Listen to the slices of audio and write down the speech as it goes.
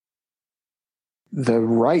The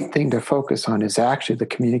right thing to focus on is actually the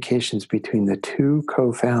communications between the two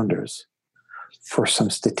co-founders for some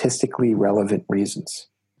statistically relevant reasons.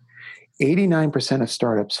 89% of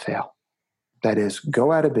startups fail. That is,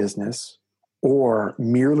 go out of business or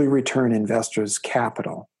merely return investors'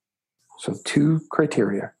 capital. So 2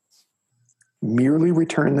 criteria: merely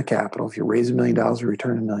return the capital. If you raise $1 million, you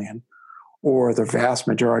return $1 million, or the vast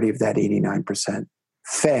majority of that 89%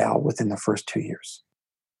 fail within the first 2 years.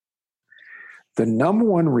 The number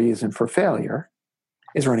one reason for failure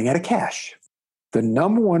is running out of cash. The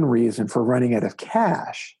number one reason for running out of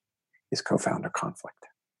cash is co-founder conflict.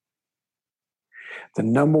 The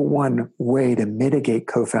number one way to mitigate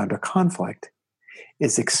co-founder conflict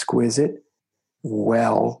is exquisite,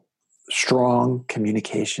 strong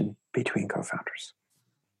communication between co-founders.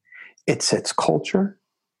 It sets culture.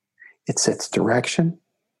 It sets direction.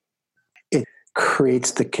 It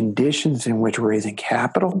creates the conditions in which raising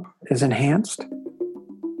capital is enhanced.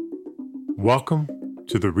 Welcome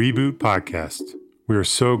to the Reboot Podcast. We are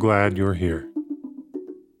so glad you're here.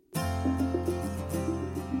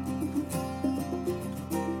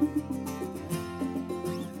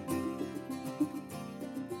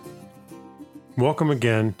 Welcome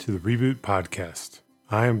again to the Reboot Podcast.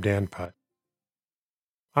 I am Dan Putt.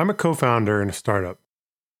 I'm a co-founder in a startup.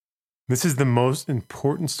 This is the most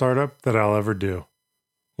important startup that I'll ever do.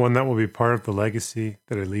 One that will be part of the legacy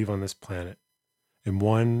that I leave on this planet, and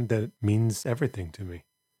one that means everything to me.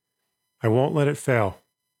 I won't let it fail.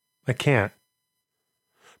 I can't.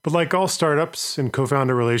 But like all startups and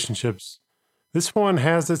co-founder relationships, this one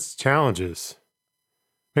has its challenges.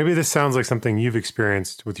 Maybe this sounds like something you've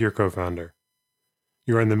experienced with your co-founder.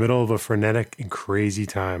 You're in the middle of a frenetic and crazy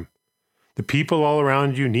time. The people all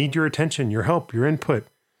around you need your attention, your help, your input,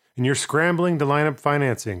 and you're scrambling to line up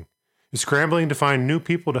financing. You're scrambling to find new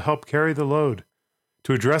people to help carry the load,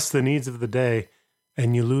 to address the needs of the day,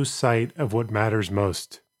 and you lose sight of what matters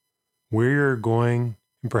most, where you're going,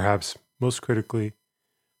 and perhaps most critically,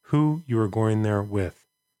 who you are going there with.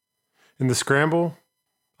 In the scramble,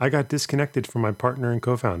 I got disconnected from my partner and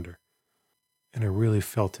co-founder, and I really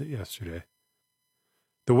felt it yesterday.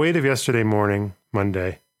 The weight of yesterday morning,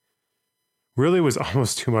 Monday, really was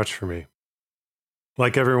almost too much for me.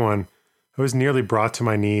 Like everyone, I was nearly brought to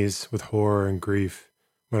my knees with horror and grief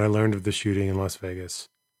when I learned of the shooting in Las Vegas.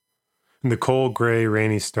 And the cold, gray,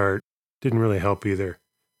 rainy start didn't really help either.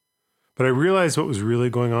 But I realized what was really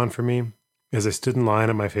going on for me as I stood in line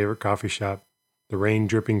at my favorite coffee shop, the rain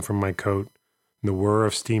dripping from my coat, and the whir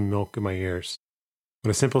of steamed milk in my ears,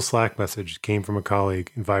 when a simple Slack message came from a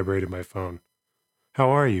colleague and vibrated my phone. "How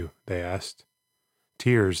are you?" they asked.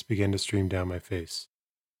 Tears began to stream down my face.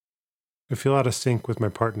 "I feel out of sync with my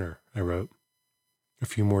partner," I wrote. A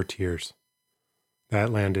few more tears. That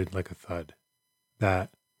landed like a thud.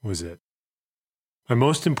 That was it. My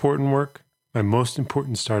most important work, my most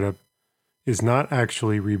important startup, is not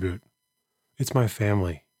actually Reboot. It's my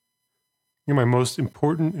family. You're my most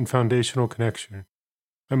important and foundational connection.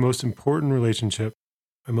 My most important relationship,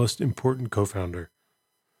 my most important co-founder,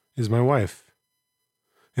 is my wife.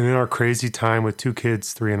 And in our crazy time with 2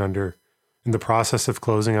 kids, 3 and under, in the process of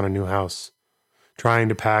closing on a new house, trying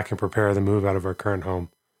to pack and prepare the move out of our current home,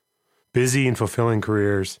 busy and fulfilling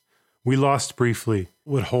careers, we lost briefly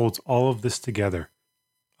what holds all of this together,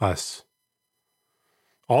 us.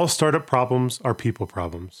 All startup problems are people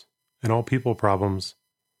problems, and all people problems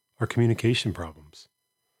are communication problems.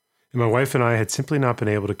 And my wife and I had simply not been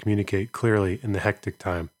able to communicate clearly in the hectic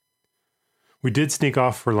time. We did sneak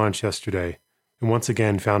off for lunch yesterday, and once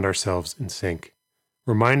again found ourselves in sync,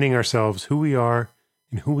 reminding ourselves who we are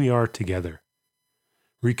and who we are together,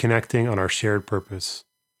 reconnecting on our shared purpose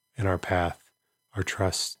and our path, our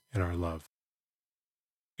trust and our love.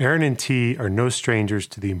 Erin and T are no strangers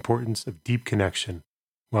to the importance of deep connection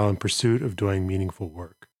while in pursuit of doing meaningful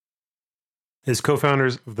work. As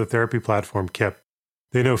co-founders of the therapy platform KIP,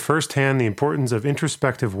 they know firsthand the importance of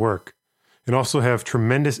introspective work and also have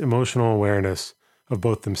tremendous emotional awareness of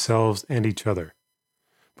both themselves and each other.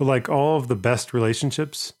 But like all of the best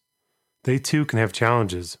relationships, they too can have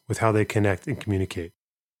challenges with how they connect and communicate.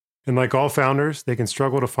 And like all founders, they can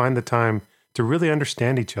struggle to find the time to really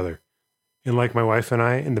understand each other. And like my wife and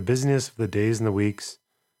I, in the busyness of the days and the weeks,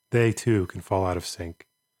 they too can fall out of sync.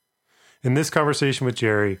 In this conversation with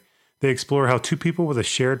Jerry, they explore how 2 people with a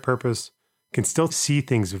shared purpose can still see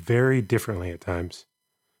things very differently at times,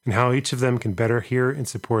 and how each of them can better hear and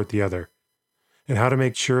support the other, and how to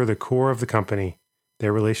make sure the core of the company,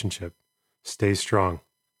 their relationship, stays strong.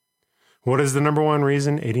 What is the number one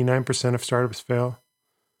reason 89% of startups fail?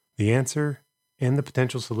 The answer and the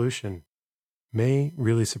potential solution may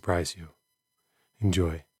really surprise you.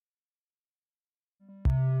 Enjoy.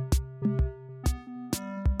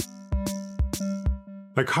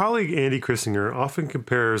 My colleague Andy Christinger often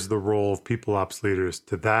compares the role of people ops leaders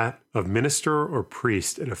to that of minister or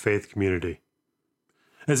priest in a faith community.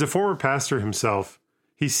 As a former pastor himself,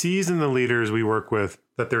 he sees in the leaders we work with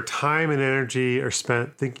that their time and energy are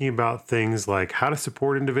spent thinking about things like how to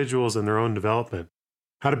support individuals in their own development,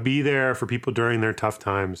 how to be there for people during their tough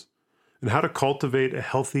times, and how to cultivate a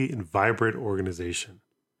healthy and vibrant organization.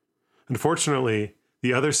 Unfortunately,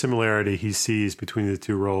 the other similarity he sees between the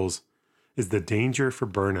two roles is the danger for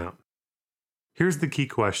burnout. Here's the key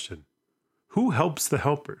question. Who helps the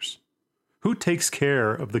helpers? Who takes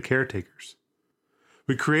care of the caretakers?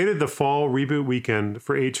 We created the Fall Reboot Weekend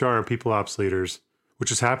for HR and People Ops leaders, which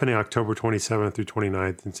is happening October 27th through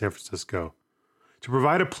 29th in San Francisco, to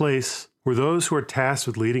provide a place where those who are tasked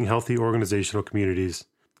with leading healthy organizational communities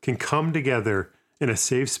can come together in a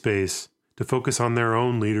safe space to focus on their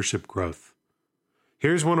own leadership growth.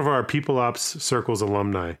 Here's one of our People Ops Circles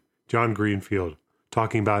alumni, John Greenfield,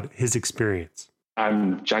 talking about his experience.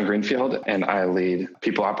 I'm John Greenfield, and I lead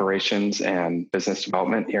people operations and business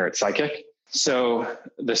development here at Psychic. So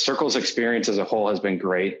the Circles experience as a whole has been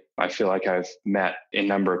great. I feel like I've met a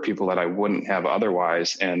number of people that I wouldn't have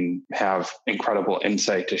otherwise and have incredible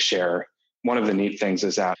insight to share. One of the neat things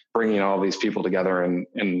is that bringing all these people together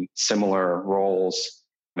in similar roles,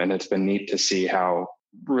 and it's been neat to see how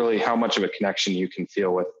much of a connection you can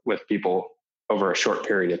feel with people over a short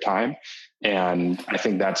period of time. And I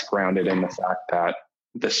think that's grounded in the fact that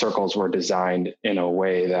the circles were designed in a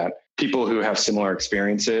way that people who have similar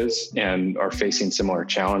experiences and are facing similar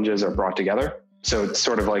challenges are brought together. So it's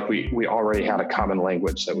sort of like we already had a common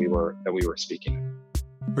language that we were speaking.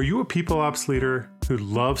 Are you a people ops leader who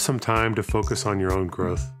loves some time to focus on your own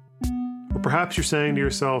growth? Or perhaps you're saying to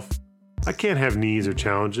yourself, I can't have needs or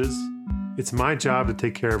challenges. It's my job to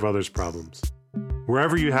take care of others' problems.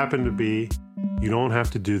 Wherever you happen to be, you don't have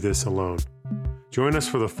to do this alone. Join us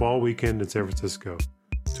for the fall weekend in San Francisco.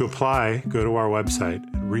 To apply, go to our website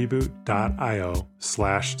at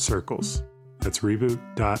reboot.io/circles. That's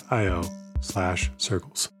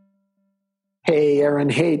reboot.io/circles. Hey, Erin.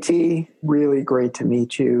 Hey, T. Really great to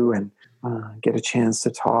meet you and get a chance to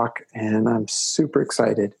talk. And I'm super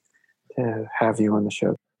excited to have you on the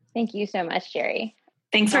show. Thank you so much, Jerry.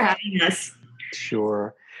 Thanks for having us.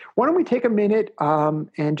 Sure. Why don't we take a minute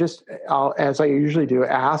and just, as I usually do,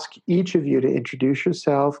 ask each of you to introduce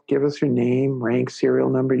yourself, give us your name, rank, serial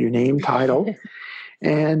number, your name, title,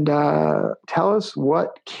 and tell us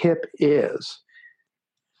what KIP is.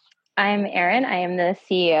 I'm Erin. I am the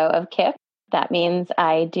CEO of KIP. That means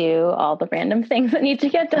I do all the random things that need to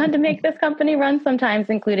get done to make this company run sometimes,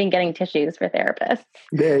 including getting tissues for therapists.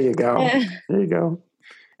 There you go. There you go.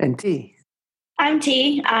 And T. I'm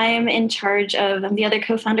T. I'm the other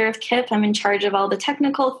co-founder of KIP. I'm in charge of all the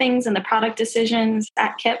technical things and the product decisions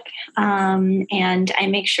at KIP. And I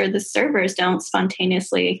make sure the servers don't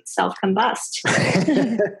spontaneously self-combust.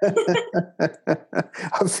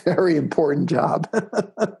 A very important job.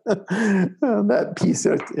 That piece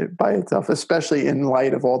by itself, especially in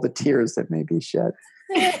light of all the tears that may be shed.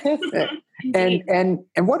 And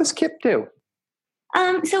what does KIP do?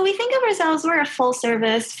 So we think of ourselves, we're a full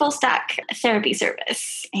stack therapy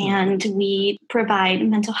service, and we provide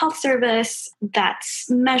mental health service that's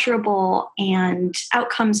measurable and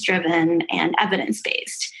outcomes driven and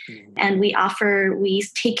evidence-based. And we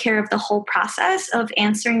take care of the whole process of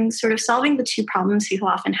solving the two problems people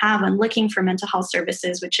often have when looking for mental health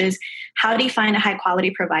services, which is how do you find a high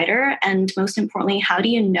quality provider? And most importantly, how do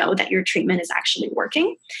you know that your treatment is actually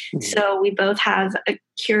working? So we both have a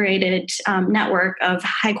curated network of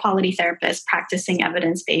high quality therapists practicing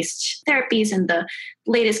evidence-based therapies and the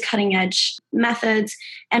latest cutting edge methods.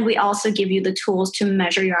 And we also give you the tools to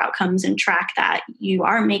measure your outcomes and track that you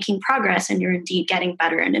are making progress and you're indeed getting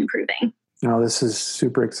better and improving. Now, this is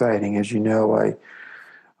super exciting. As you know,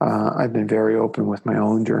 I've been very open with my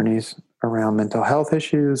own journeys around mental health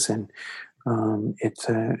issues, and it's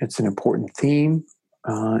an important theme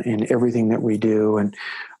in everything that we do. And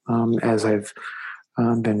as I've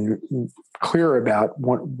been clear about,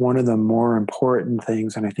 one of the more important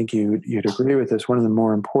things, and I think you'd agree with this, one of the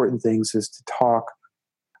more important things is to talk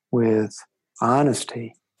with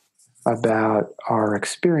honesty about our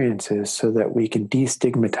experiences so that we can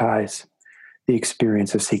destigmatize the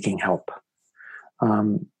experience of seeking help.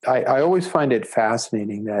 I always find it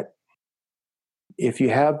fascinating that if you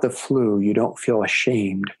have the flu, you don't feel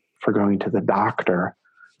ashamed for going to the doctor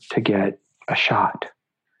to get a shot.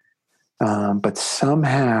 But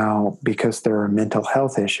somehow, because there are mental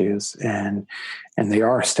health issues and they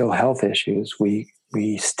are still health issues, we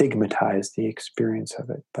stigmatize the experience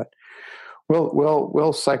of it. But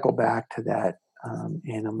we'll cycle back to that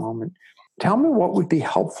in a moment. tell me what would be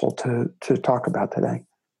helpful to talk about today.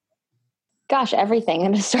 Gosh, everything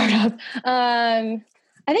in a startup. I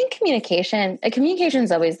think communication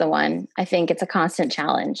is always the one. I think it's a constant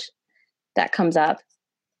challenge that comes up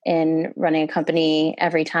in running a company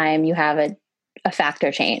every time you have a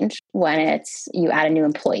factor change. When it's you add a new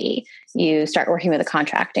employee, you start working with a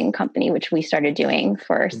contracting company, which we started doing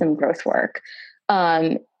for some growth work.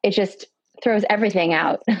 It just throws everything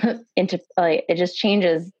out into it just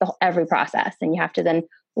changes every process, and you have to then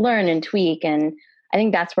learn and tweak. And I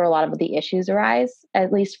think that's where a lot of the issues arise.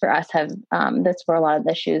 At least for us, that's where a lot of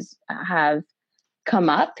the issues have come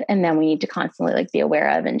up, and then we need to constantly be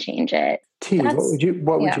aware of and change it.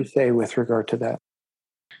 What would you say with regard to that?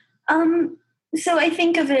 So I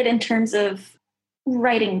think of it in terms of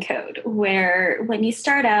writing code, where when you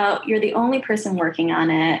start out, you're the only person working on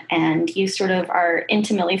it, and you sort of are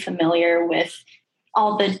intimately familiar with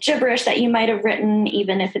all the gibberish that you might have written,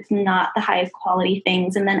 even if it's not the highest quality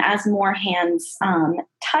things. And then as more hands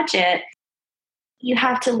touch it, you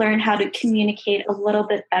have to learn how to communicate a little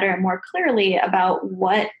bit better and more clearly about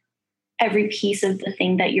what every piece of the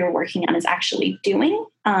thing that you're working on is actually doing,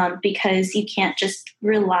 because you can't just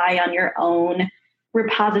rely on your own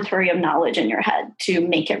repository of knowledge in your head to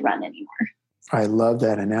make it run anymore. I love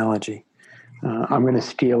that analogy. I'm going to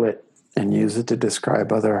steal it and use it to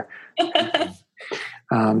describe other.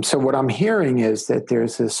 So what I'm hearing is that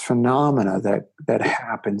there's this phenomena that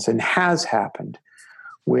happens and has happened,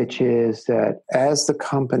 which is that as the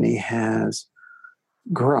company has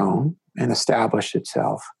grown and established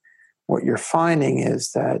itself, what you're finding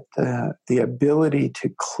is that the ability to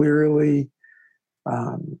clearly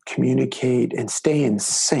communicate and stay in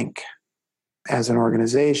sync as an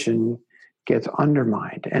organization gets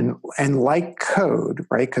undermined. And like code,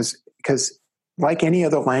 right? Because like any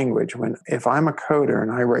other language, if I'm a coder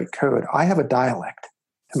and I write code, I have a dialect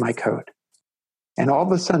in my code. And all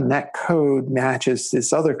of a sudden that code matches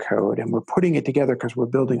this other code, and we're putting it together because we're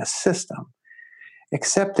building a system.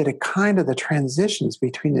 Except that the transitions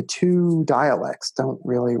between the two dialects don't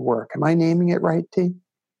really work. Am I naming it right, T?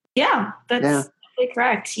 Yeah, that's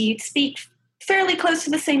correct. You speak fairly close to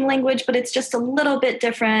the same language, but it's just a little bit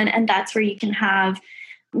different. And that's where you can have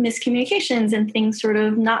miscommunications and things sort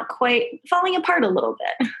of not quite falling apart a little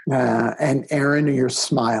bit. And Erin, you're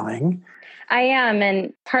smiling. I am,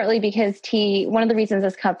 and partly because one of the reasons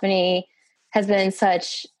this company has been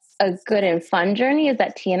such a good and fun journey is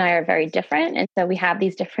that T and I are very different. And so we have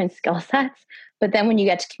these different skill sets. But then when you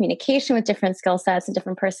get to communication with different skill sets and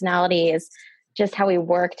different personalities, just how we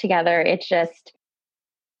work together, it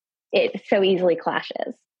so easily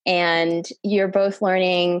clashes. And you're both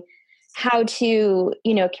learning how to,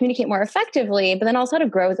 communicate more effectively, but then also how to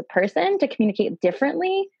grow as a person to communicate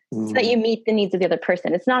differently so that you meet the needs of the other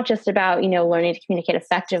person. It's not just about, learning to communicate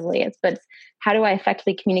effectively. But how do I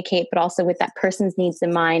effectively communicate, but also with that person's needs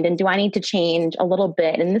in mind? And do I need to change a little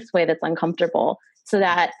bit in this way that's uncomfortable so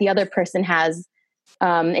that the other person has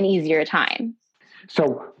an easier time?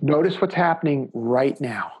 So notice what's happening right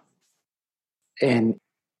now. And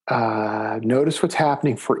notice what's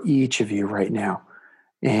happening for each of you right now.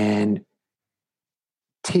 And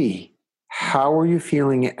T, how are you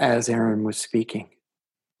feeling as Erin was speaking?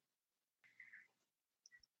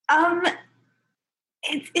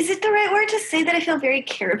 Is it the right word to say that I feel very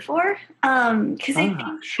cared for? Because I think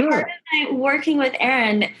part of my working with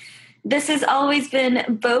Erin, this has always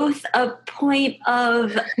been both a point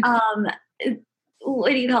of what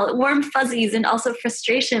do you call it? Warm fuzzies and also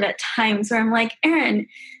frustration at times where I'm like, Erin,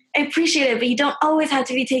 I appreciate it, but you don't always have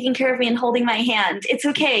to be taking care of me and holding my hand. It's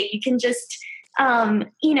okay. You can just,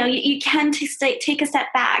 you can take a step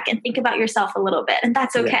back and think about yourself a little bit, and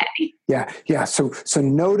that's okay. Yeah. So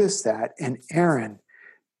notice that. And Erin,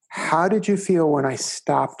 how did you feel when I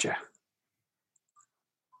stopped you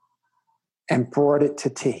and brought it to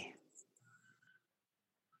T?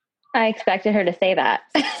 I expected her to say that.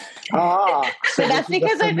 So that's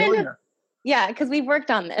because because we've worked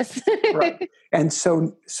on this. Right. And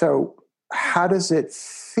so how does it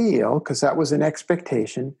feel? Because that was an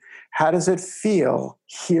expectation. How does it feel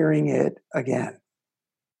hearing it again?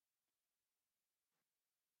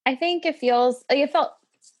 I think it felt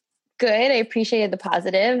good. I appreciated the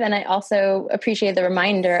positive, and I also appreciated the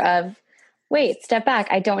reminder of, wait, step back.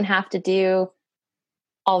 I don't have to do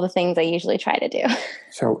all the things I usually try to do.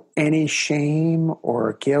 So any shame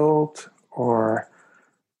or guilt or...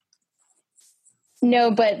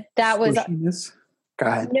 No, but that was... Go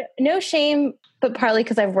ahead. No shame, but partly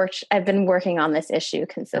because I've been working on this issue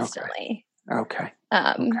consistently. Okay.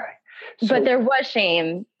 But there was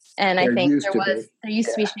shame, and I think there used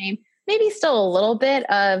to be shame. Maybe still a little bit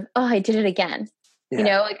of, I did it again.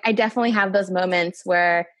 Yeah. Like I definitely have those moments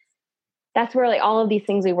where that's where like all of these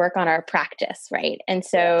things we work on are practice, right? And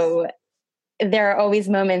so there are always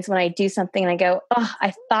moments when I do something and I go, oh,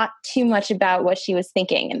 I thought too much about what she was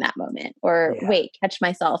thinking in that moment, or wait, catch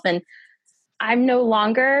myself. And I'm no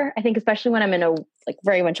longer, I think, especially when I'm in a like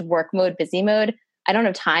very much work mode, busy mode, I don't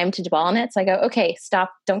have time to dwell on it. So I go, okay,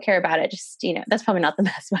 stop, don't care about it. Just, that's probably not the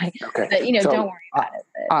best way, Okay. but So don't worry about it.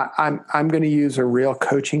 But. I'm going to use a real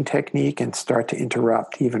coaching technique and start to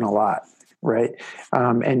interrupt even a lot. Right.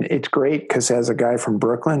 And it's great because as a guy from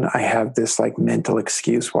Brooklyn, I have this like mental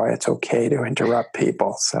excuse why it's okay to interrupt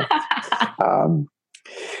people.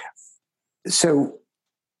 So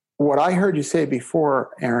what I heard you say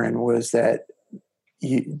before, Erin, was that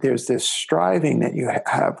there's this striving that you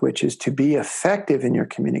have, which is to be effective in your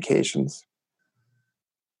communications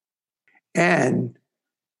and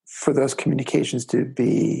for those communications to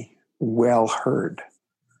be well heard.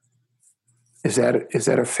 Is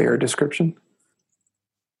that a fair description?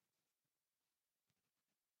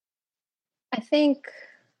 I think,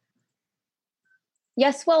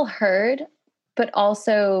 yes, well heard, but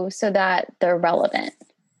also so that they're relevant.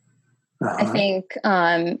 I think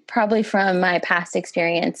probably from my past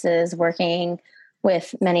experiences working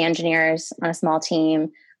with many engineers on a small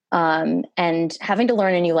team and having to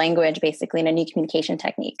learn a new language, basically, and a new communication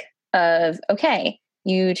technique of, okay,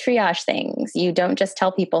 you triage things. You don't just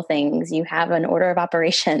tell people things. You have an order of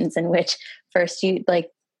operations in which first you like,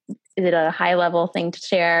 is it a high level thing to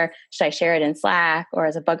share? Should I share it in Slack or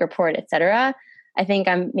as a bug report, et cetera? I think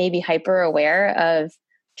I'm maybe hyper aware of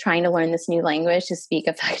trying to learn this new language to speak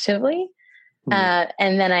effectively.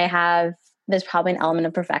 And then there's probably an element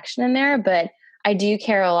of perfection in there, but I do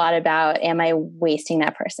care a lot about, am I wasting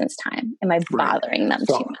that person's time? Am I bothering them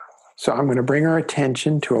too much? So I'm going to bring our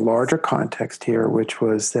attention to a larger context here, which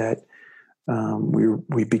was that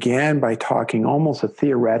we began by talking almost a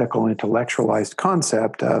theoretical, intellectualized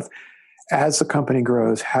concept of, as the company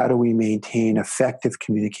grows, how do we maintain effective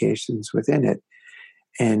communications within it?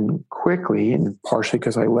 And quickly, and partially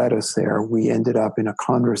because I led us there, we ended up in a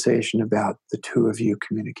conversation about the two of you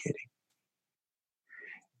communicating.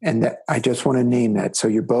 And that I just want to name that. So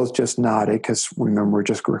you both just nodded because remember, we're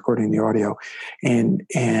just recording the audio. And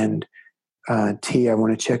T, I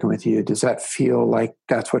want to check in with you. Does that feel like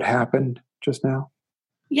that's what happened just now?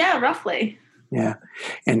 Yeah, roughly. Yeah.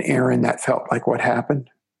 And Erin, that felt like what happened,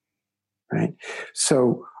 right?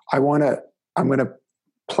 So I'm going to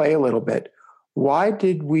play a little bit. Why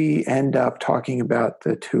did we end up talking about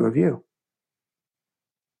the two of you?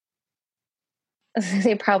 I was going to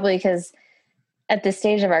say probably because at this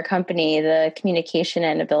stage of our company, the communication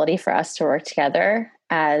and ability for us to work together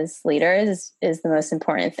as leaders is the most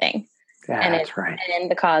important thing. That's right. And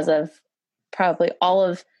the cause of probably all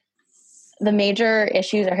of the major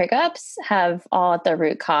issues or hiccups have all at their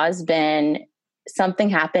root cause been something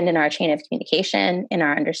happened in our chain of communication, in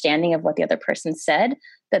our understanding of what the other person said,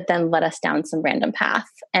 that then led us down some random path.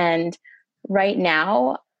 And right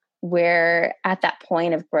now, we're at that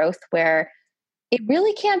point of growth where it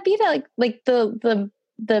really can't be that like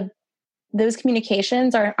those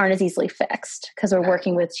communications aren't as easily fixed because we're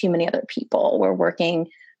working with too many other people.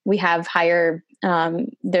 We have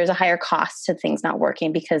there's a higher cost to things not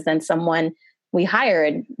working because then someone we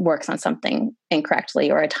hired works on something incorrectly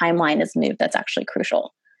or a timeline is moved that's actually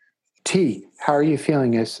crucial. T, how are you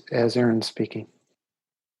feeling as Erin's speaking?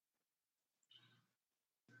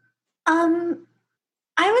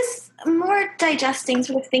 I was more digesting,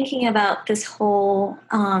 sort of thinking about this whole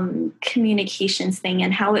communications thing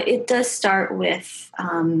and how it does start with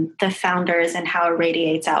the founders and how it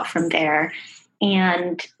radiates out from there,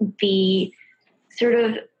 and the sort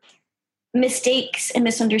of mistakes and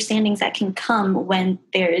misunderstandings that can come when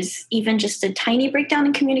there's even just a tiny breakdown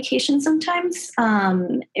in communication sometimes.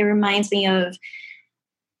 It reminds me of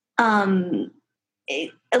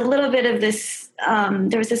a little bit of this.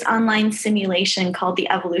 There was this online simulation called The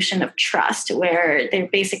Evolution of Trust, where they're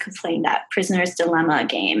basically playing that prisoner's dilemma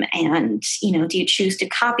game. And, do you choose to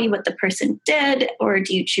copy what the person did, or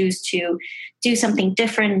do you choose to do something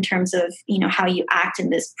different in terms of, how you act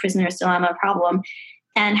in this prisoner's dilemma problem,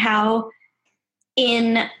 and how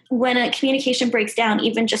when a communication breaks down,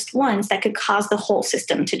 even just once, that could cause the whole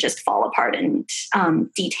system to just fall apart and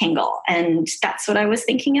detangle. And that's what I was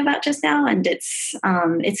thinking about just now. And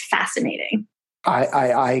it's fascinating.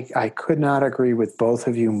 I could not agree with both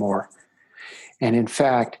of you more. And in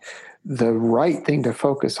fact, the right thing to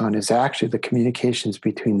focus on is actually the communications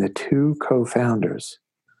between the two co-founders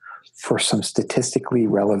for some statistically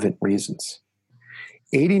relevant reasons.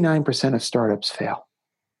 89% of startups fail.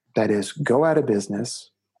 That is, go out of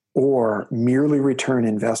business or merely return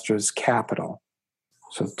investors' capital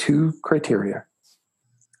So 2 criteria: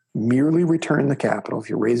 merely return the capital. If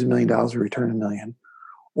you raise $1 million, you return $1 million,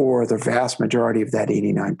 or the vast majority of that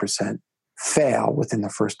 89% fail within the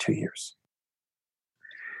first 2 years.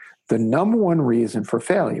 The number one reason for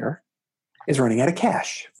failure is running out of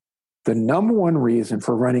cash. The number one reason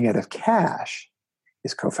for running out of cash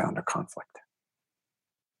is co-founder conflict.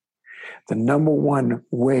 The number one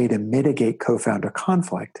way to mitigate co-founder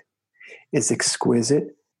conflict is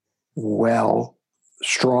exquisite,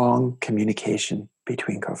 strong communication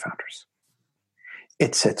between co-founders.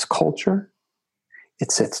 It sets culture.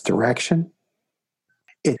 It sets direction.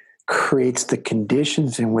 It creates the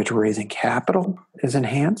conditions in which raising capital is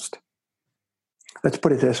enhanced. Let's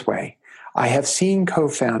put it this way. I have seen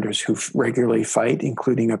co-founders who regularly fight,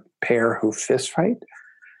 including a pair who fist fight.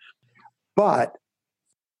 But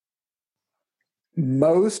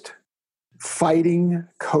most fighting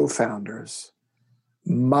co-founders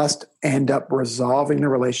must end up resolving the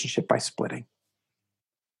relationship by splitting.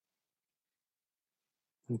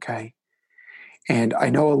 Okay? And I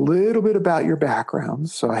know a little bit about your background,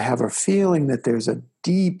 so I have a feeling that there's a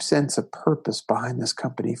deep sense of purpose behind this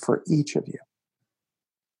company for each of you.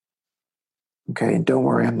 Okay, and don't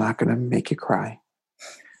worry, I'm not going to make you cry.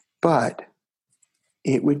 But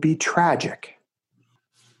it would be tragic,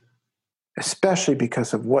 especially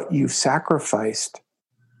because of what you've sacrificed.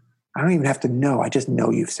 I don't even have to know. I just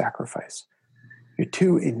know you've sacrificed. You're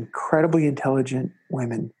 2 incredibly intelligent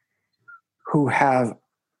women who have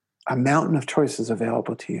a mountain of choices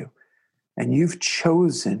available to you. And you've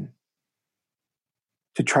chosen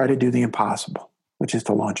to try to do the impossible, which is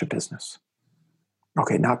to launch a business.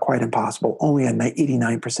 Okay, not quite impossible, only an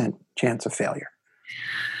 89% chance of failure.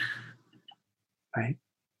 Right?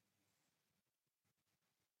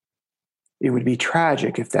 It would be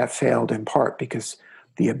tragic if that failed in part because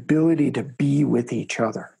the ability to be with each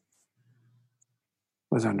other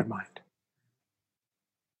was undermined.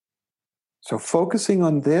 So focusing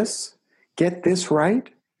on this, get this right,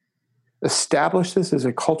 establish this as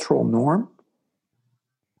a cultural norm,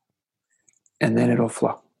 and then it'll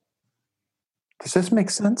flow. Does this make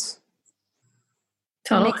sense?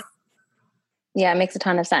 Totally. It makes a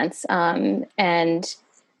ton of sense. And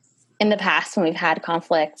in the past, when we've had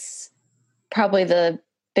conflicts, probably the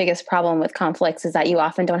biggest problem with conflicts is that you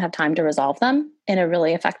often don't have time to resolve them in a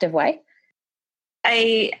really effective way.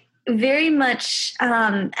 I very much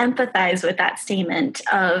empathize with that statement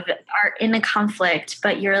of are in a conflict,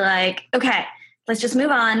 but you're like, okay, let's just move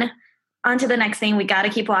on to the next thing. We got to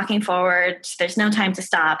keep walking forward. There's no time to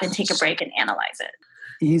stop and take a break and analyze it.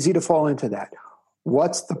 Easy to fall into that.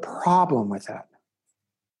 What's the problem with that?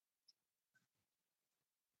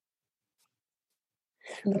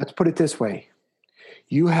 Let's put it this way.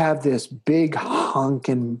 You have this big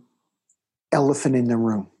honking elephant in the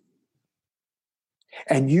room,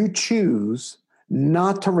 and you choose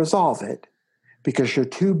not to resolve it because you're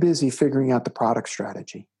too busy figuring out the product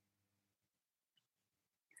strategy.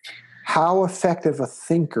 How effective a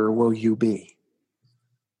thinker will you be?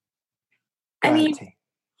 I mean,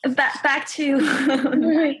 back to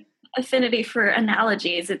my affinity for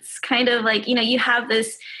analogies. It's kind of like, you have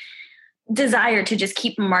this desire to just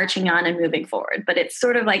keep marching on and moving forward. But it's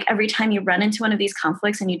sort of like every time you run into one of these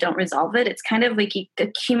conflicts and you don't resolve it, it's kind of like you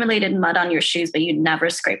accumulated mud on your shoes, but you never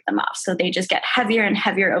scrape them off. So they just get heavier and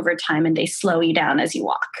heavier over time and they slow you down as you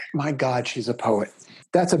walk. My God, she's a poet.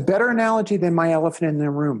 That's a better analogy than my elephant in the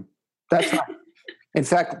room. That's right. In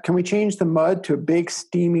fact, can we change the mud to a big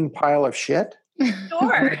steaming pile of shit?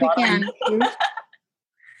 Sure. We can.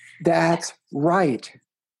 That's right.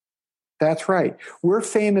 That's right. We're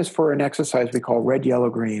famous for an exercise we call red, yellow,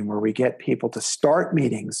 green, where we get people to start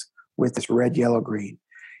meetings with this red, yellow, green.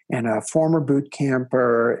 And a former boot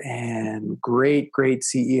camper and great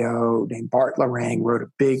CEO named Bart Larang wrote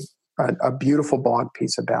a beautiful blog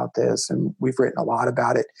piece about this, and we've written a lot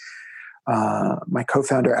about it. My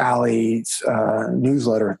co-founder Ali's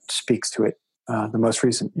newsletter speaks to it, the most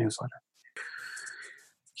recent newsletter.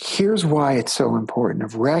 Here's why it's so important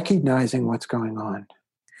of recognizing what's going on.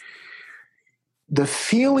 The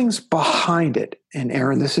feelings behind it, and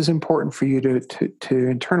Erin, this is important for you to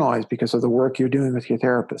internalize because of the work you're doing with your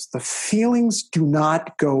therapist. The feelings do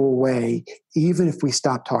not go away even if we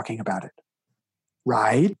stop talking about it,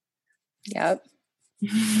 right? Yep.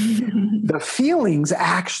 The feelings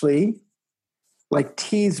actually, like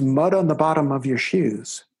tease mud on the bottom of your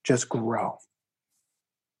shoes, just grow.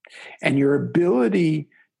 And your ability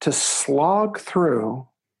to slog through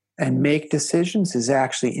and make decisions is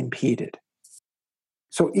actually impeded.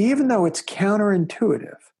 So even though it's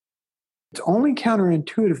counterintuitive, it's only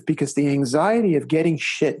counterintuitive because the anxiety of getting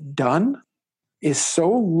shit done is so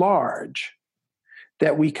large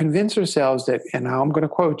that we convince ourselves that, and now I'm going to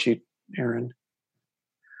quote you, Erin,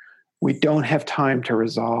 we don't have time to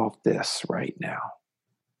resolve this right now.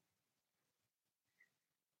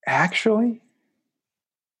 Actually,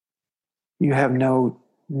 you have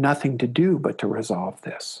nothing to do but to resolve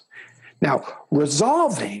this. Now,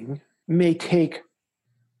 resolving may take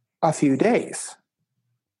a few days.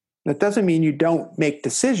 That doesn't mean you don't make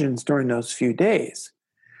decisions during those few days.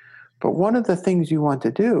 But one of the things you want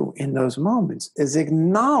to do in those moments is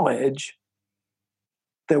acknowledge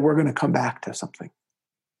that we're going to come back to something.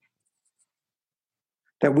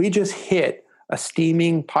 That we just hit a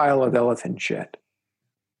steaming pile of elephant shit.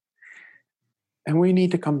 And we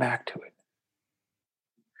need to come back to it.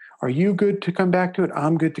 Are you good to come back to it?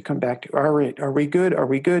 I'm good to come back to it. All right. Are we good? Are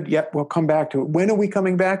we good? Yep, we'll come back to it. When are we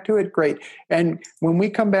coming back to it? Great. And when we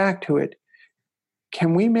come back to it,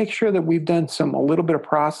 can we make sure that we've done a little bit of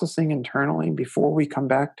processing internally before we come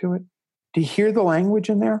back to it? Do you hear the language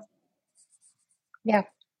in there? Yeah.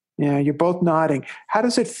 Yeah, you're both nodding. How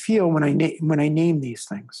does it feel when I name these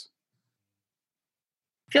things?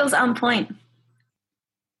 Feels on point.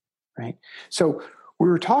 Right. So we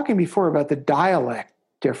were talking before about the dialect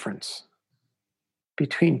difference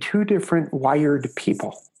between two different wired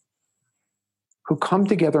people who come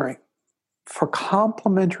together for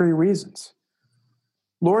complementary reasons.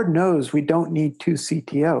 Lord knows we don't need two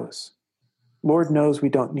CTOs. Lord knows we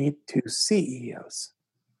don't need two CEOs,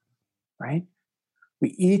 right? We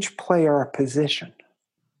each play our position.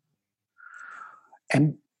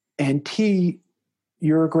 And T,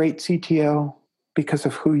 you're a great CTO because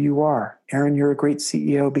of who you are. Erin, you're a great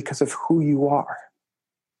CEO because of who you are,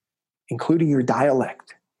 including your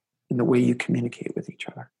dialect and the way you communicate with each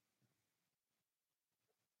other.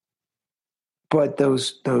 But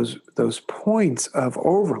those points of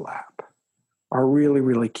overlap are really,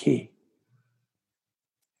 really key.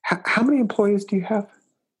 How many employees do you have?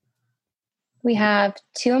 We have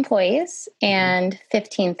 2 employees and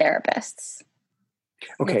 15 therapists.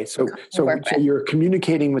 Okay, so you're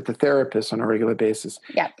communicating with the therapist on a regular basis.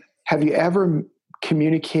 Yep. Have you ever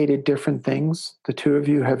communicated different things? The two of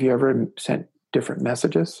you, have you ever sent different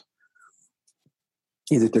messages?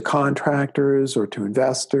 Either to contractors or to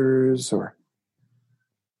investors or?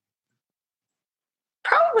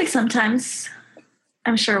 Probably sometimes.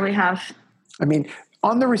 I'm sure we have. I mean,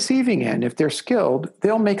 on the receiving end, if they're skilled,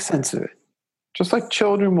 they'll make sense of it. Just like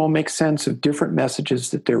children will make sense of different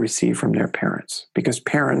messages that they receive from their parents, because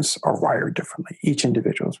parents are wired differently. Each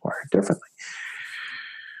individual is wired differently.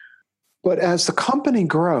 But as the company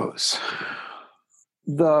grows,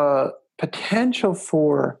 the potential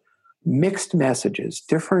for mixed messages,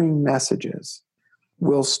 differing messages,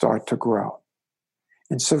 will start to grow.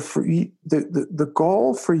 And so for you, the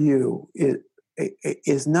goal for you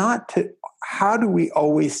is not to, how do we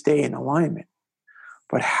always stay in alignment?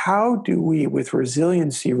 But how do we, with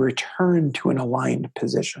resiliency, return to an aligned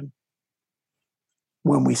position?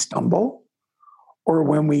 When we stumble, or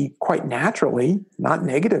when we quite naturally, not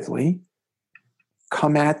negatively,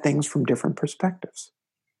 come at things from different perspectives?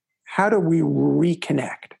 How do we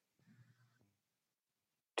reconnect?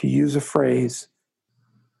 To use a phrase,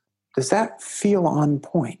 does that feel on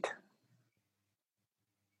point?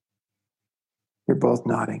 You're both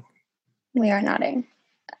nodding. We are nodding.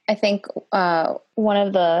 I think one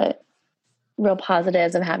of the real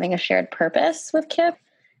positives of having a shared purpose with Kip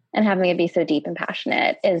and having it be so deep and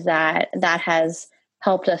passionate is that has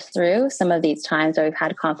helped us through some of these times where we've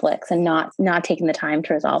had conflicts and not taking the time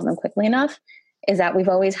to resolve them quickly enough, is that we've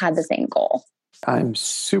always had the same goal. I'm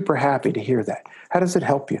super happy to hear that. How does it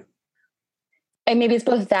help you? And maybe it's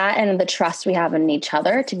both that and the trust we have in each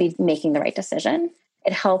other to be making the right decision.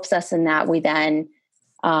 It helps us in that we then,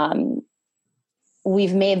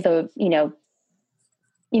 we've made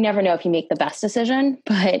you never know if you make the best decision,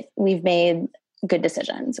 but we've made good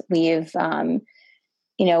decisions. We've,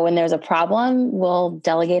 when there's a problem, we'll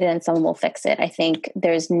delegate it and someone will fix it. I think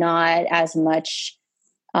there's not as much,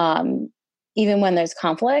 even when there's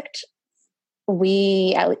conflict,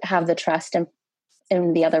 we have the trust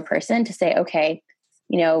in the other person to say, okay,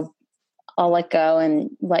 I'll let go and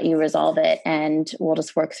let you resolve it, and we'll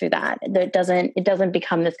just work through that. It doesn't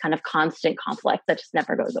become this kind of constant conflict that just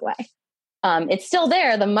never goes away. It's still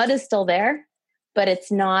there. The mud is still there, but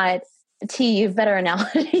it's not. T, you have better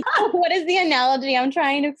analogy. What is the analogy I'm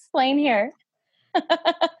trying to explain here?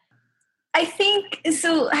 I think,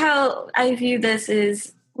 so how I view this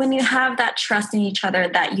is when you have that trust in each other,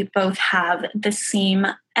 that you both have the same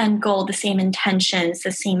end goal, the same intentions,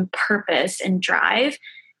 the same purpose and drive,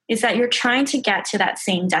 is that you're trying to get to that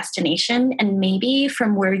same destination. And maybe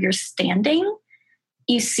from where you're standing,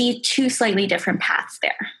 you see 2 slightly different paths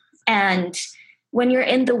there. And when you're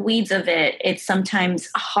in the weeds of it, it's sometimes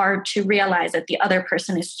hard to realize that the other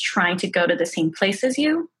person is trying to go to the same place as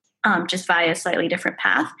you, just via a slightly different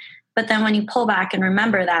path. But then when you pull back and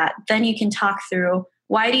remember that, then you can talk through,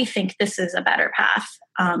 why do you think this is a better path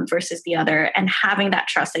versus the other? And having that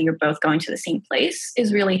trust that you're both going to the same place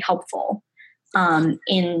is really helpful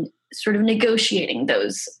in sort of negotiating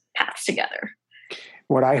those paths together.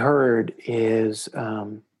 What I heard is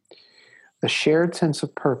the shared sense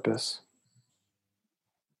of purpose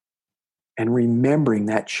and remembering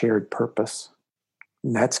that shared purpose.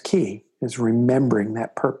 And that's key, is remembering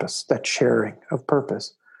that purpose, that sharing of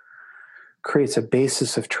purpose creates a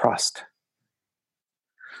basis of trust.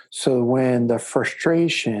 So when the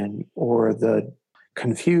frustration or the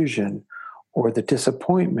confusion or the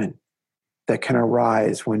disappointment that can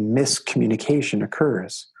arise when miscommunication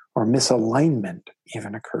occurs or misalignment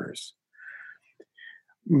even occurs,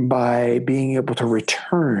 by being able to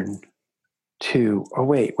return to, oh,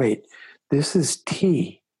 wait, this is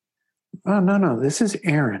T. Oh, no, this is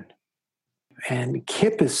Erin. And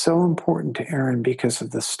Kip is so important to Erin because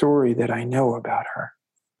of the story that I know about her.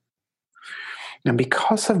 And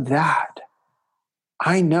because of that,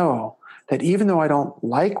 I know that even though I don't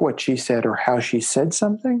like what she said or how she said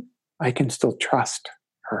something, I can still trust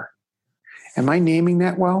her. Am I naming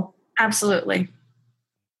that well? Absolutely.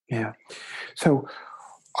 Yeah. So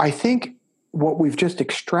I think what we've just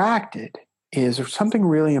extracted is something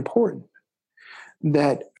really important,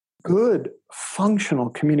 that good functional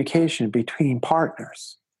communication between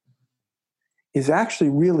partners is actually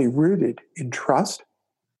really rooted in trust,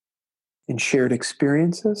 in shared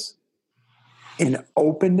experiences, in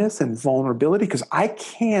openness and vulnerability, because I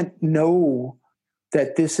can't know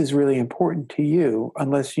that this is really important to you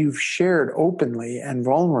unless you've shared openly and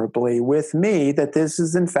vulnerably with me that this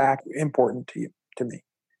is in fact important to me.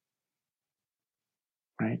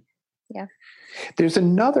 Right? Yeah. There's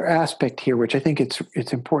another aspect here which I think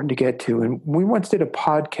it's important to get to, and we once did a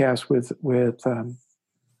podcast with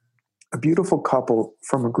a beautiful couple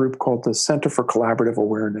from a group called the Center for Collaborative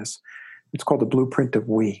Awareness. It's called the Blueprint of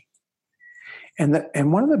We.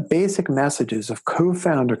 And one of the basic messages of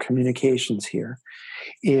co-founder communications here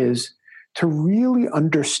is to really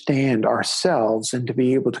understand ourselves and to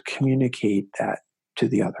be able to communicate that to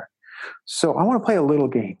the other. So I want to play a little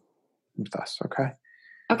game with us, okay?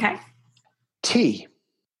 Okay. T,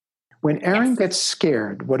 when Erin gets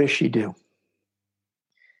scared, what does she do?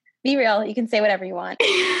 Be real. You can say whatever you want.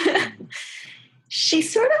 She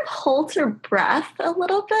sort of holds her breath a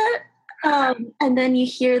little bit. And then you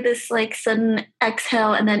hear this like sudden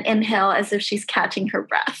exhale and then inhale as if she's catching her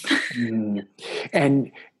breath.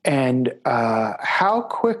 And how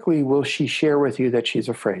quickly will she share with you that she's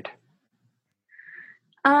afraid?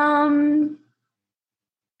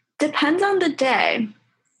 Depends on the day,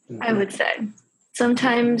 I would say.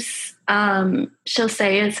 Sometimes she'll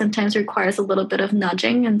say it sometimes requires a little bit of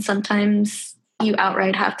nudging, and sometimes you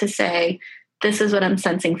outright have to say, this is what I'm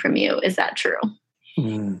sensing from you. Is that true?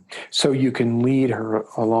 So you can lead her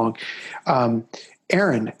along.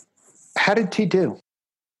 Erin, how did T do?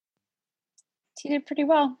 She did pretty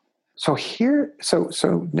well. So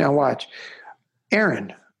now watch.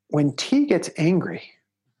 Erin, when T gets angry,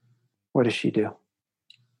 what does she do?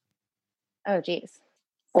 Oh, geez.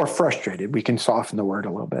 Or frustrated. We can soften the word a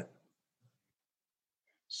little bit.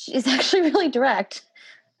 She's actually really direct.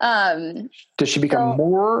 Does she become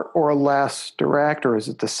more or less direct, or is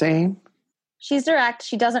it the same? She's direct.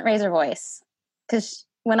 She doesn't raise her voice. Because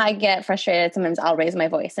when I get frustrated, sometimes I'll raise my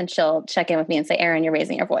voice and she'll check in with me and say, Erin, you're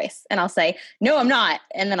raising your voice. And I'll say, no, I'm not.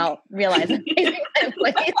 And then I'll realize I'm raising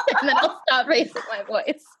my voice and then I'll stop raising my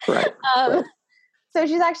voice. Right. So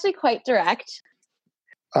she's actually quite direct.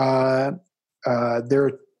 There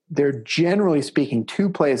are generally speaking two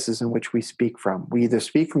places in which we speak from. We either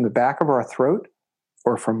speak from the back of our throat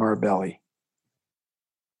or from our belly.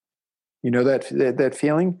 You know that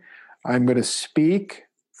feeling? I'm going to speak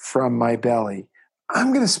from my belly.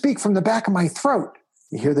 I'm going to speak from the back of my throat.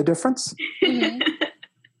 You hear the difference?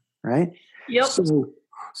 Right? Yep.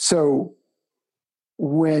 So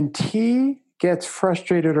when T gets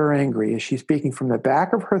frustrated or angry, is she speaking from the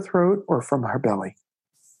back of her throat or from her belly?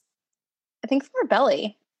 I think from her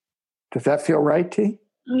belly. Does that feel right, T?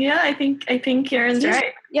 Yeah, I think Erin's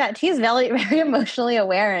right. Yeah, T's very, very emotionally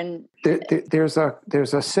aware, and there's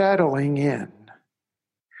a settling in,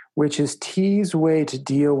 which is T's way to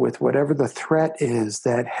deal with whatever the threat is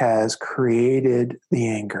that has created the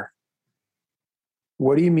anger.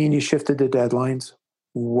 What do you mean you shifted the deadlines?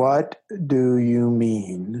 What do you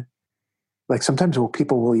mean? Like sometimes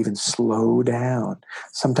people will even slow down.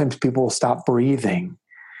 Sometimes people will stop breathing.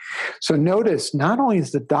 So notice, not only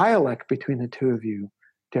is the dialect between the two of you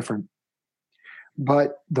different,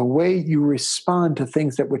 but the way you respond to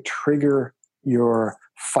things that would trigger your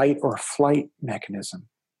fight or flight mechanism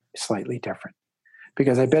is slightly different.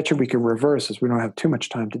 Because I bet you we could reverse this. We don't have too much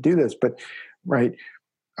time to do this, but right,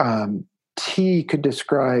 T could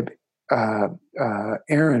describe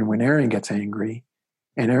Erin when Erin gets angry,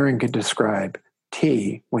 and Erin could describe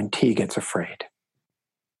T when T gets afraid.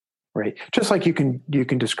 Right? Just like you can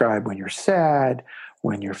describe when you're sad,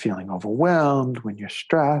 when you're feeling overwhelmed, when you're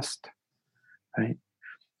stressed. Right?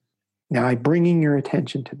 Now I'm bringing your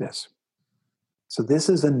attention to this. So this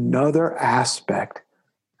is another aspect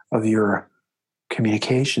of your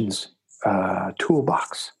communications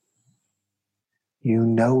toolbox. You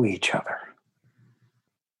know each other.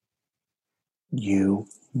 You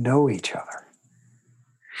know each other.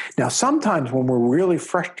 Now, sometimes when we're really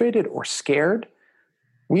frustrated or scared,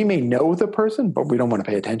 we may know the person, but we don't want to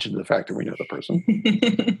pay attention to the fact that we know the person.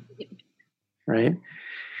 Right?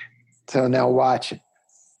 So now watch it.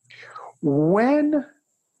 When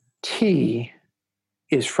T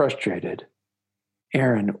is frustrated,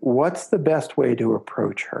 Erin, what's the best way to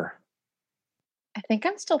approach her? I think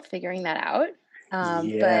I'm still figuring that out.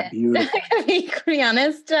 Yeah, but beautiful. to be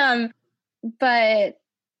honest, but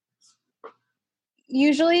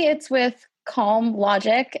usually it's with calm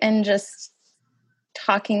logic and just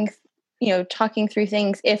talking through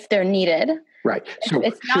things if they're needed. Right. So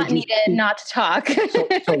if it's not needed, not to talk.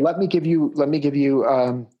 so let me give you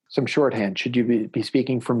some shorthand. Should you be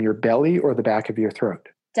speaking from your belly or the back of your throat?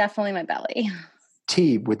 Definitely my belly.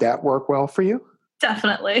 T, would that work well for you?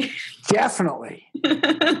 Definitely. Definitely.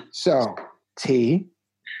 So, T,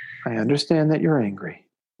 I understand that you're angry.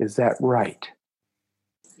 Is that right?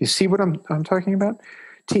 You see what I'm talking about?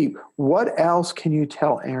 T, what else can you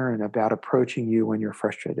tell Erin about approaching you when you're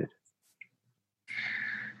frustrated?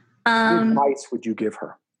 What advice would you give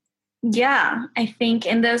her? Yeah, I think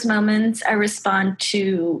in those moments I respond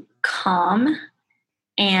to calm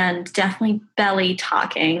and definitely belly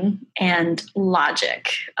talking and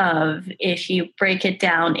logic of, if you break it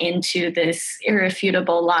down into this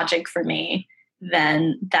irrefutable logic for me,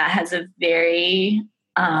 then that has a very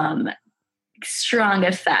strong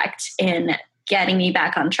effect in getting me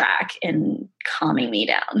back on track and calming me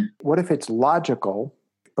down. What if it's logical,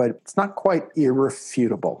 but it's not quite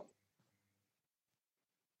irrefutable?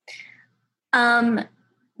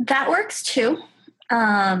 That works too.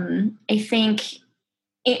 I think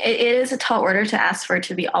it is a tall order to ask for it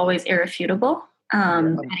to be always irrefutable.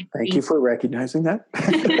 Thank you for recognizing that.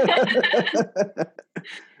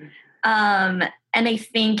 And I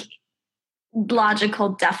think logical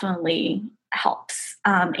definitely helps.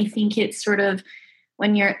 I think it's sort of,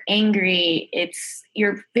 when you're angry,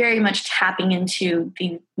 you're very much tapping into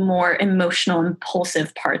the more emotional,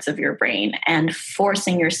 impulsive parts of your brain and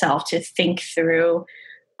forcing yourself to think through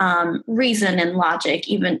reason and logic.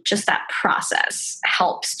 Even just that process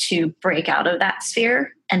helps to break out of that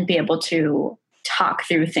sphere and be able to talk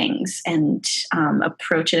through things and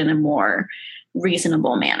approach it in a more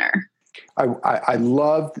reasonable manner. I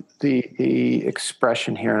love the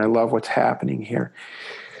expression here, and I love what's happening here.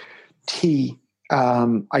 T,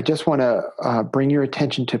 I just want to bring your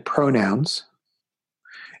attention to pronouns,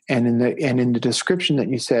 and in the description that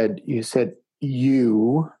you said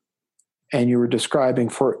you, and you were describing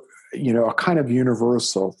for a kind of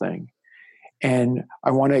universal thing, and I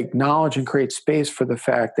want to acknowledge and create space for the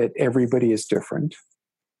fact that everybody is different.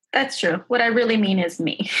 That's true. What I really mean is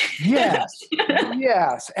me. Yes,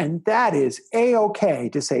 yes, and that is A-okay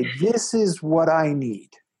to say, this is what I need,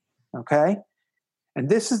 okay? And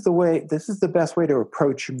this is the best way to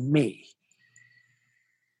approach me.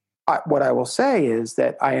 What I will say is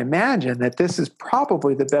that I imagine that this is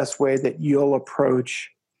probably the best way that you'll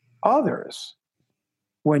approach others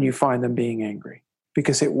when you find them being angry,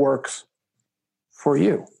 because it works for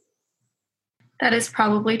you. That is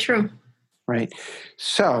probably true. Right.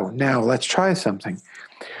 So now let's try something.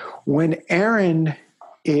 When Erin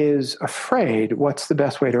is afraid, what's the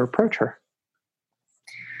best way to approach her?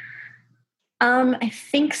 I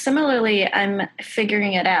think similarly, I'm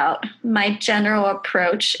figuring it out. My general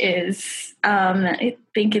approach is, I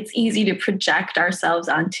think it's easy to project ourselves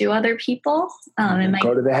onto other people.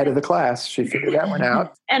 Go to the head of the class. She figured that one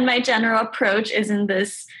out. And my general approach is in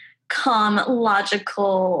this calm,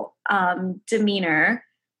 logical demeanor.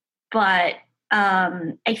 But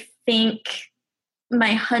I think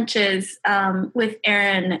my hunch is with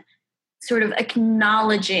Erin, sort of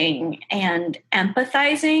acknowledging and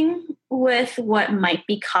empathizing with what might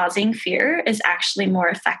be causing fear is actually more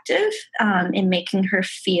effective in making her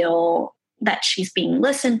feel that she's being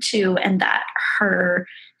listened to and that her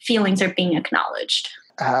feelings are being acknowledged.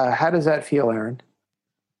 How does that feel, Erin?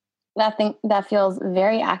 That feels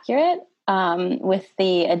very accurate, with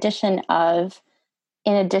the addition of,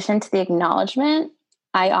 in addition to the acknowledgement,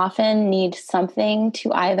 I often need something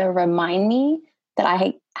to either remind me that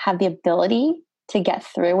I have the ability to get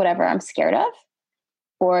through whatever I'm scared of,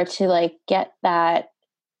 or to like get that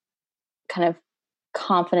kind of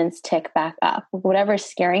confidence tick back up. Whatever's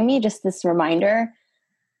scaring me, just this reminder.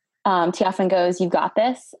 T often goes, "You've got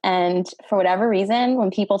this." And for whatever reason,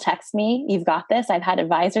 when people text me, "You've got this," I've had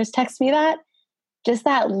advisors text me that. Just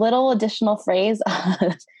that little additional phrase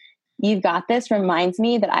of "You've got this" reminds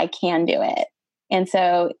me that I can do it. And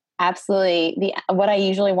so absolutely, what I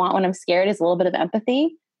usually want when I'm scared is a little bit of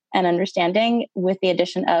empathy and understanding with the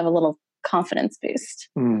addition of a little confidence boost.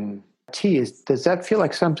 Does that feel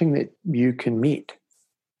like something that you can meet?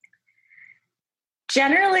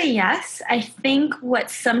 Generally, yes. I think what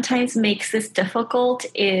sometimes makes this difficult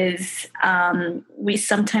is we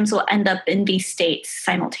sometimes will end up in these states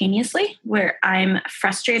simultaneously where I'm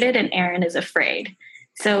frustrated and Erin is afraid.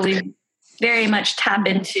 So we very much tap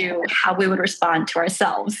into how we would respond to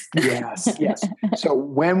ourselves. Yes. So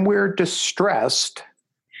when we're distressed,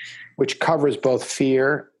 which covers both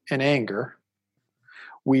fear and anger,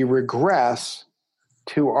 we regress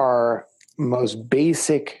to our most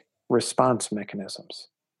basic response mechanisms.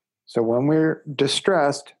 So when we're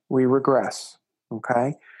distressed, we regress,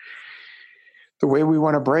 okay? The way we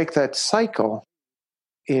want to break that cycle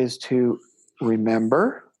is to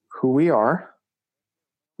remember who we are,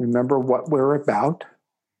 remember what we're about,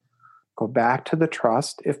 go back to the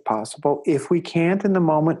trust if possible. If we can't in the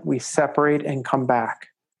moment, we separate and come back.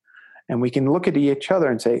 And we can look at each other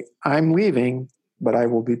and say, "I'm leaving, but I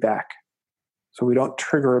will be back." So we don't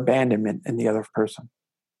trigger abandonment in the other person,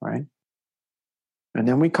 right? And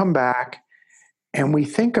then we come back and we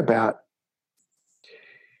think about,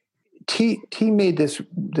 T made this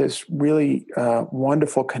really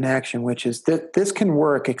wonderful connection, which is that this can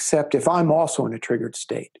work except if I'm also in a triggered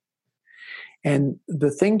state. And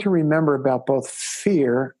the thing to remember about both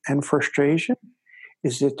fear and frustration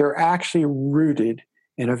is that they're actually rooted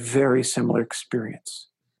in a very similar experience.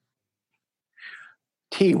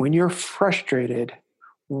 T, when you're frustrated,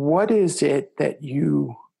 what is it that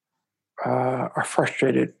you are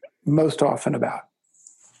frustrated most often about?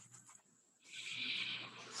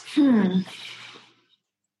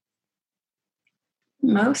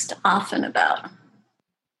 Most often about.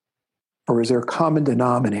 Or is there a common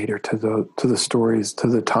denominator to the stories, to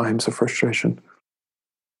the times of frustration?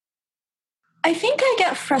 I think I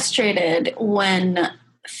get frustrated when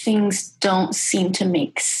things don't seem to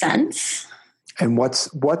make sense. And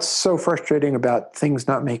what's so frustrating about things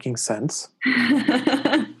not making sense?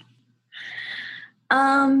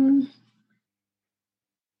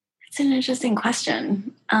 It's an interesting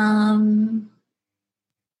question.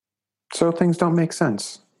 So things don't make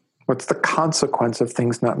sense. What's the consequence of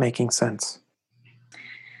things not making sense?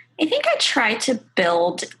 I think I try to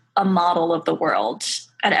build a model of the world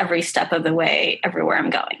at every step of the way, everywhere I'm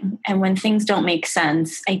going. And when things don't make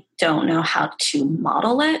sense, I don't know how to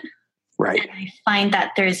model it. Right. And I find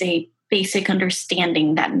that there's a basic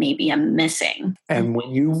understanding that maybe I'm missing. And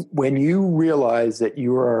when you realize that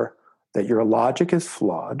your logic is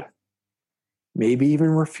flawed, maybe even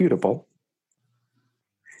refutable,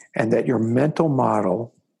 and that your mental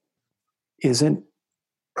model isn't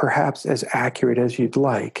perhaps as accurate as you'd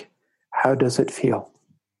like, how does it feel?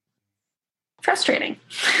 Frustrating.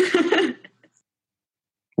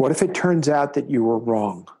 What if it turns out that you were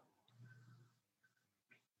wrong?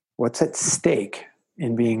 What's at stake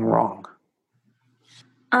in being wrong?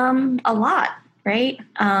 A lot, right?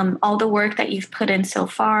 All the work that you've put in so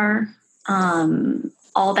far,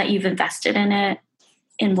 all that you've invested in it,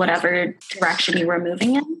 in whatever direction you were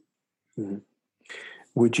moving in. Mm-hmm.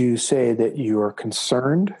 Would you say that you are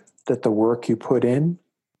concerned that the work you put in?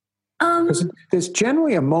 There's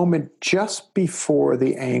generally a moment just before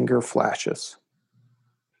the anger flashes.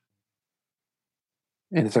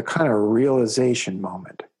 And it's a kind of realization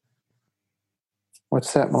moment.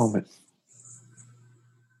 What's that moment?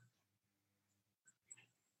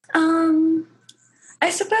 I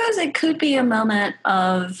suppose it could be a moment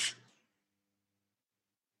of,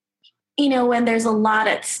 when there's a lot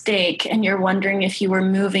at stake and you're wondering if you were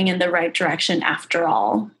moving in the right direction after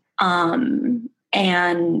all. And,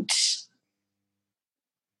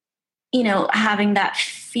 having that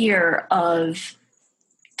fear of,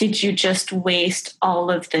 did you just waste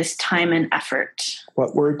all of this time and effort?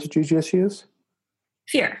 What word did you just use?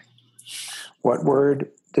 Fear. What word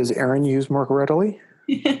does Erin use more readily?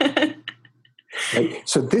 Right?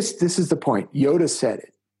 So this is the point. Yoda said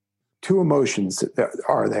it. Two emotions that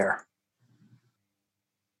are there: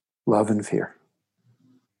 love and fear.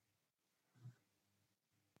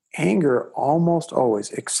 Anger almost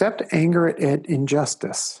always, except anger at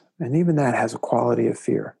injustice, and even that has a quality of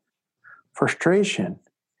fear. Frustration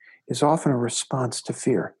is often a response to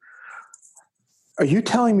fear. Are you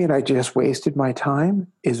telling me that I just wasted my time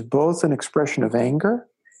is both an expression of anger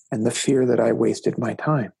and the fear that I wasted my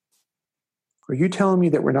time? Are you telling me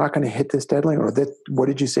that we're not going to hit this deadline, or that, what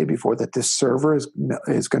did you say before, that this server is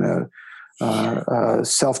going to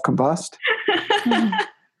self-combust?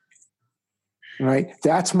 Right?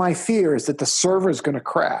 That's my fear, is that the server is going to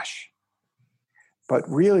crash. But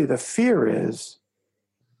really the fear is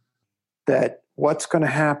that what's going to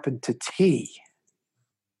happen to T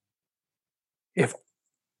if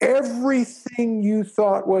everything you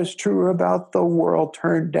thought was true about the world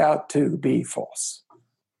turned out to be false.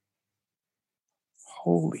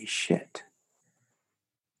 Holy shit.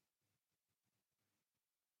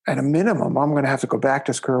 At a minimum, I'm going to have to go back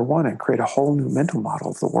to square one and create a whole new mental model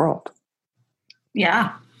of the world.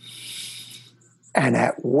 Yeah. And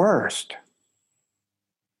at worst,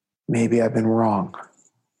 maybe I've been wrong.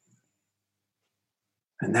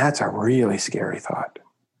 And that's a really scary thought.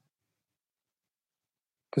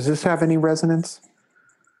 Does this have any resonance?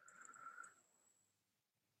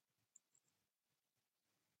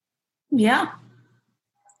 Yeah.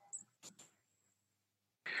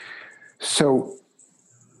 So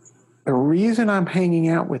the reason I'm hanging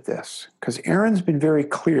out with this, because Erin's been very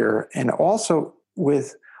clear, and also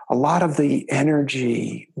with a lot of the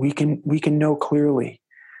energy, we can know clearly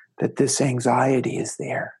that this anxiety is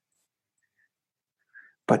there.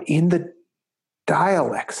 But in the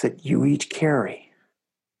dialects that you each carry,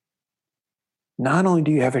 not only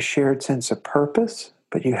do you have a shared sense of purpose,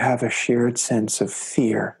 but you have a shared sense of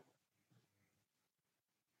fear.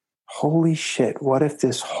 Holy shit, what if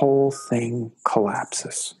this whole thing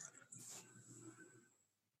collapses?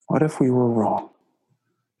 What if we were wrong?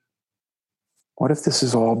 What if this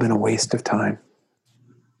has all been a waste of time?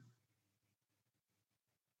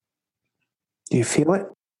 Do you feel it?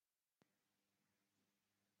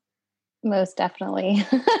 Most definitely.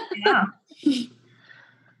 Yeah.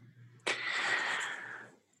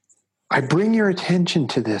 I bring your attention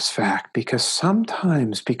to this fact because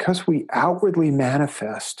sometimes, because we outwardly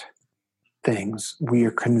manifest things, we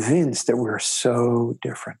are convinced that we're so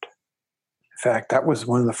different. In fact, that was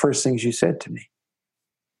one of the first things you said to me.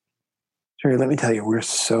 Sherry, let me tell you, we're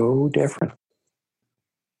so different.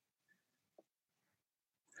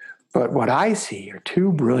 But what I see are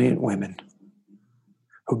two brilliant women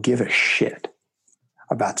who give a shit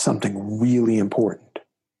about something really important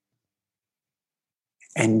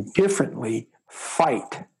and differently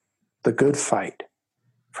fight the good fight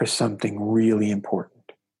for something really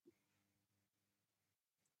important.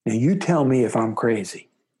 Now, you tell me if I'm crazy.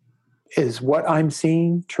 Is what I'm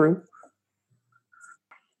seeing true?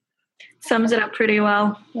 Sums it up pretty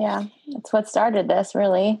well. Yeah, that's what started this,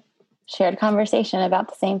 really. Shared conversation about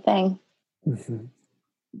the same thing. Mm-hmm.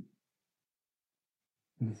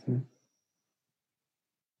 Mm-hmm.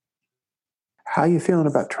 How are you feeling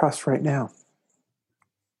about trust right now?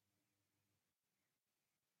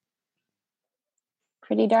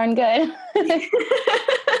 Pretty darn good.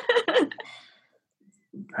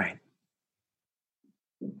 Right.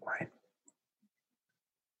 Right.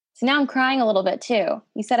 So now I'm crying a little bit too.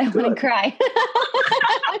 You said I wouldn't cry.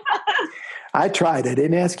 I tried. I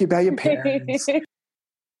didn't ask you about your parents.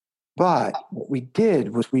 But what we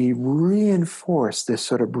did was we reinforced this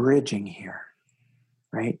sort of bridging here,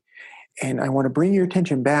 right? And I want to bring your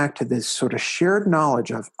attention back to this sort of shared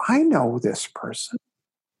knowledge of, I know this person.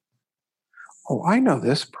 Oh, I know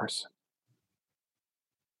this person,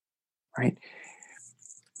 right?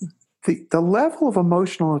 The level of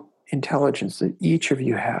emotional intelligence that each of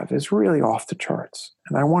you have is really off the charts.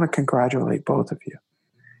 And I want to congratulate both of you.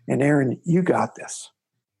 And Erin, you got this.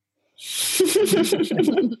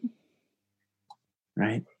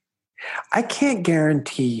 Right? I can't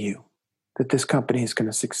guarantee you that this company is going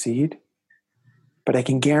to succeed, but I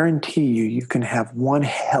can guarantee you, you can have one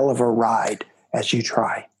hell of a ride as you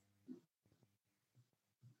try.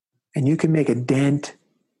 And you can make a dent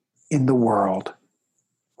in the world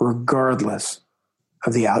regardless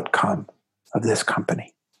of the outcome of this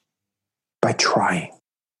company by trying.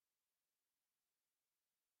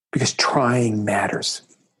 Because trying matters,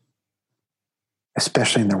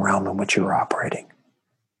 especially in the realm in which you're operating.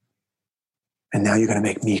 And now you're going to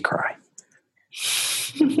make me cry.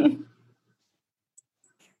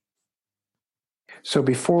 So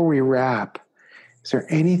before we wrap, is there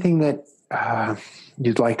anything that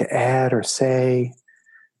you'd like to add or say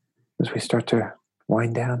as we start to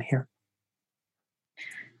wind down here?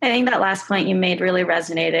 I think that last point you made really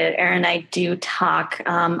resonated. Erin and I do talk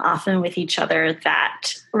often with each other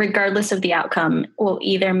that regardless of the outcome, we'll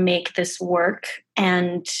either make this work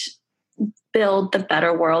and build the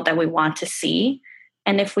better world that we want to see.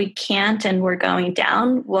 And if we can't and we're going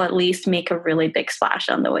down, we'll at least make a really big splash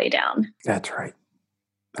on the way down. That's right.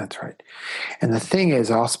 That's right. And the thing is,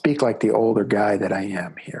 I'll speak like the older guy that I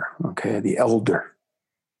am here, okay? The elder.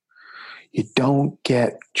 You don't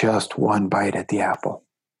get just one bite at the apple.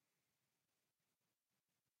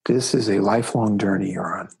 This is a lifelong journey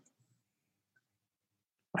you're on.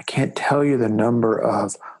 I can't tell you the number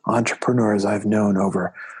of entrepreneurs I've known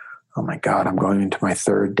over, oh my God, I'm going into my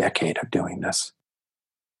third decade of doing this,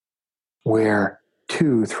 where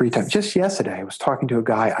 2-3 times, just yesterday, I was talking to a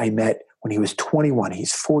guy I met when he was 21.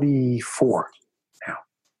 He's 44 now.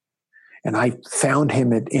 And I found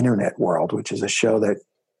him at Internet World, which is a show that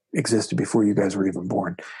existed before you guys were even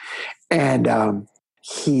born. And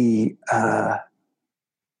he's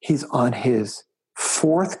on his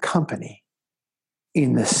fourth company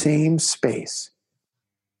in the same space,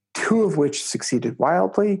 2 of which succeeded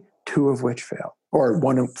wildly, 2 of which failed, or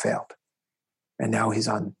 1 failed. And now he's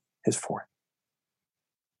on his 4th.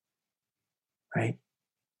 Right?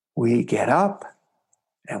 We get up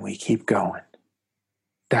and we keep going.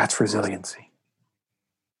 That's resiliency.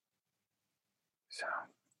 So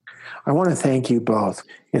I want to thank you both.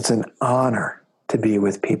 It's an honor to be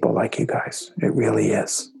with people like you guys. It really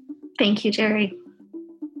is. Thank you, Jerry.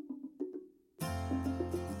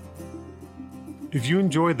 If you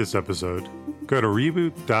enjoyed this episode, go to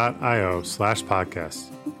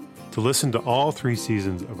reboot.io/podcast to listen to all 3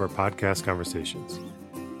 seasons of our podcast conversations.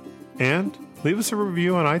 And leave us a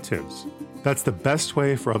review on iTunes. That's the best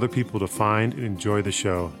way for other people to find and enjoy the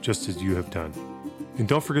show, just as you have done. And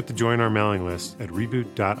don't forget to join our mailing list at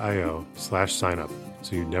reboot.io/signup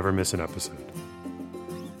so you never miss an episode.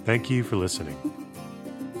 Thank you for listening.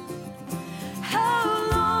 How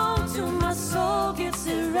long till my soul gets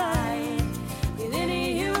it right? Did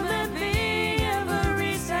any human being ever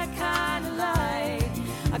reach that kind of light?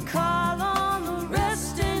 I call on the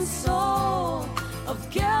resting soul of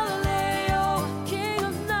Galileo, king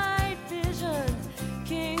of night vision,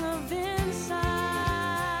 king of insight.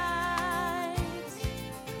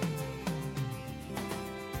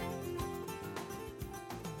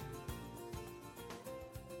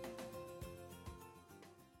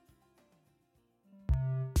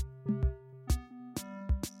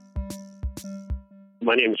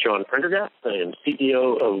 My name is John Prendergast. I am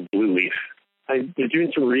CEO of Blue Leaf. I've been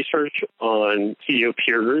doing some research on CEO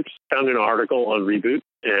peer groups, found an article on Reboot,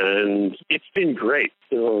 and it's been great.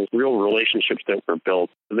 Real relationships that were built.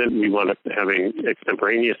 And then we wound up having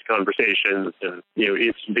extemporaneous conversations, and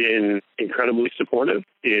it's been incredibly supportive.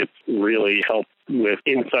 It's really helped with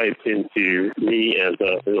insights into me as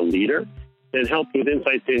a leader, and helped with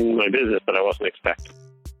insights in my business that I wasn't expecting.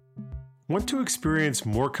 Want to experience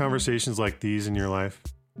more conversations like these in your life?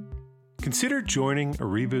 Consider joining a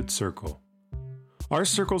Reboot Circle. Our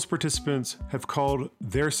Circle's participants have called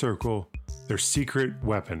their circle their secret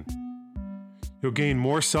weapon. You'll gain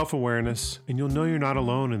more self-awareness, and you'll know you're not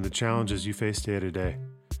alone in the challenges you face day to day.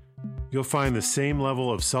 You'll find the same level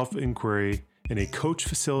of self-inquiry in a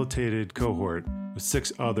coach-facilitated cohort with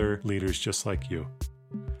 6 other leaders just like you.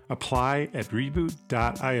 Apply at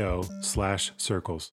reboot.io/circles.